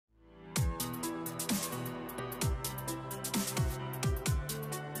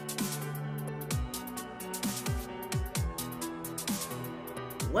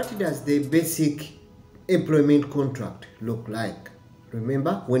what does the basic employment contract look like?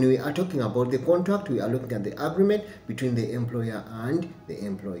 Remember, when we are talking about the contract, we are looking at the agreement between the employer and the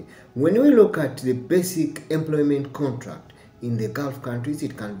employee. When we look at the basic employment contract in the Gulf countries,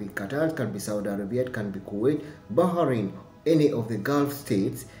 it can be Qatar, it can be Saudi Arabia, it can be Kuwait, Bahrain, any of the Gulf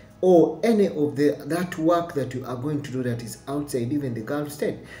states, or any of that work that you are going to do that is outside even the Gulf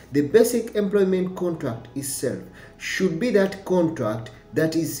state. The basic employment contract itself should be that contract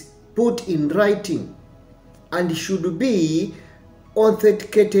that is put in writing and should be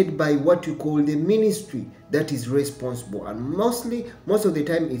authenticated by what you call the ministry that is responsible, and most of the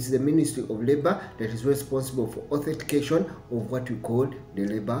time it's the Ministry of Labor that is responsible for authentication of what you call the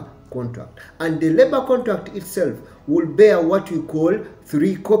labor contract. And the labor contract itself will bear what you call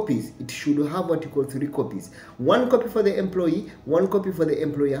 3 copies. It should have what you call 3 copies. 1 copy for the employee, 1 copy for the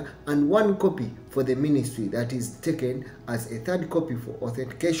employer, and 1 copy for the ministry that is taken as a 3rd copy for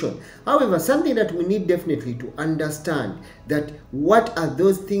authentication. However, something that we need definitely to understand that what are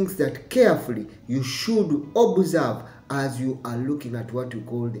those things that carefully you should observe as you are looking at what you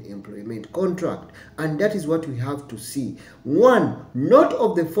call the employment contract. And that is what we have to see. 1, note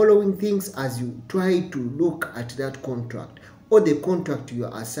of the following things as you try to look at that contract or the contract you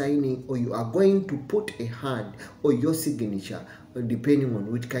are signing, or you are going to put a hand or your signature, depending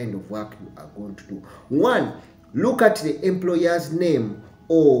on which kind of work you are going to do. 1, look at the employer's name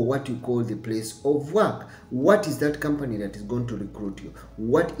or what you call the place of work. What is that company that is going to recruit you?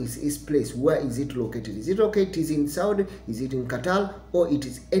 What is its place? Where is it located? Is it located in Saudi? Is it in Qatar? Or it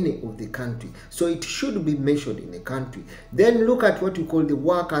is any of the country? So it should be mentioned in the country. Then look at what you call the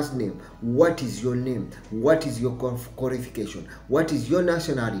worker's name. What is your name? What is your qualification? What is your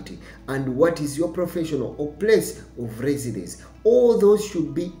nationality? And what is your professional or place of residence? All those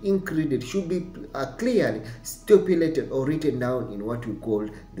should be included, should be clearly stipulated or written down in what we call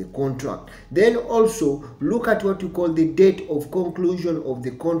the contract. Then also look at what you call the date of conclusion of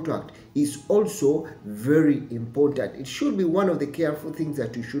the contract. Is also very important. It should be one of the careful things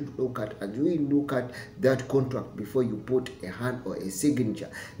that you should look at as you look at that contract before you put a hand or a signature.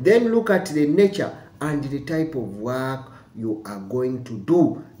 Then look at the nature and the type of work you are going to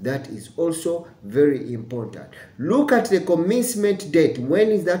do. That is also very important. Look at the commencement date. When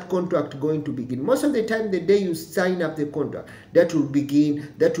is that contract going to begin? Most of the time, the day you sign up the contract, that will be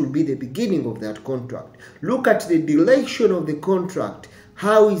the beginning of that contract. Look at the duration of the contract.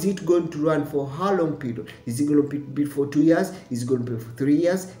 How is it going to run? For how long period? Is it going to be for 2 years? Is it going to be for 3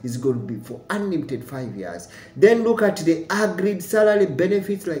 years? Is it going to be for unlimited 5 years? Then look at the agreed salary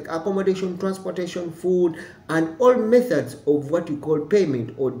benefits like accommodation, transportation, food, and all methods of what you call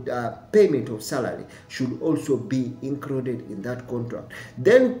payment or payment of salary should also be included in that contract.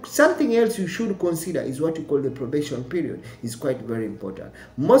 Then something else you should consider is what you call the probation period. It's quite very important.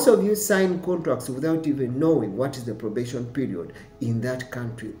 Most of you sign contracts without even knowing what is the probation period in that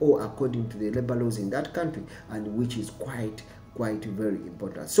country or according to the labor laws in that country, and which is quite very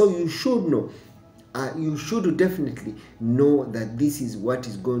important. So you should know, you should definitely know that this is what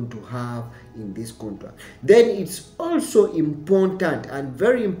is going to have in this contract. Then it's also important and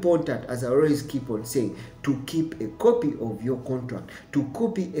very important, as I always keep on saying, to keep a copy of your contract, to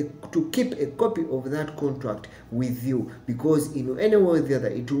keep a copy of that contract with you, because in any way or the other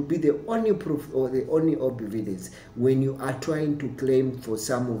it will be the only proof or the only evidence when you are trying to claim for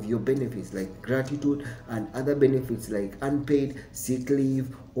some of your benefits like gratuity and other benefits like unpaid sick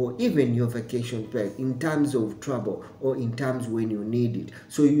leave or even your vacation pay in terms of trouble or in terms when you need it.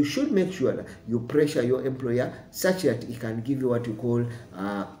 So you should make sure that you pressure your employer such that he can give you what you call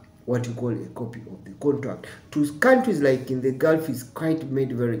a copy of the contract. To countries like in the Gulf is quite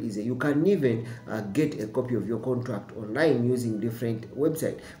made very easy. You can even get a copy of your contract online using different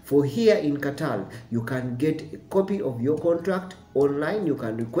websites. For here in Qatar, you can get a copy of your contract online. You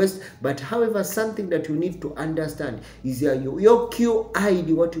can request, but however, something that you need to understand is your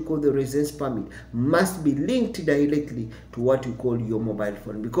QID, what you call the residence permit, must be linked directly to what you call your mobile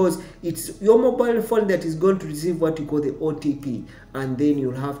phone, because it's your mobile phone that is going to receive what you call the OTP, and then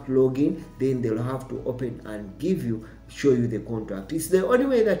you'll have to log in, then they'll have to open and show you the contract. It's the only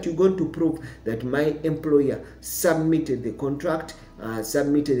way that you're going to prove that my employer submitted the contract,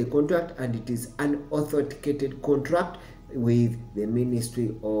 and it is an authenticated contract with the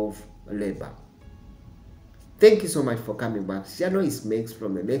Ministry of Labor. Thank you so much for coming back. This channel is Mex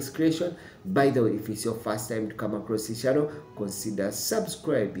from the Mex Creation. By the way, if it's your first time to come across this channel, consider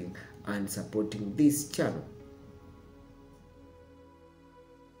subscribing and supporting this channel.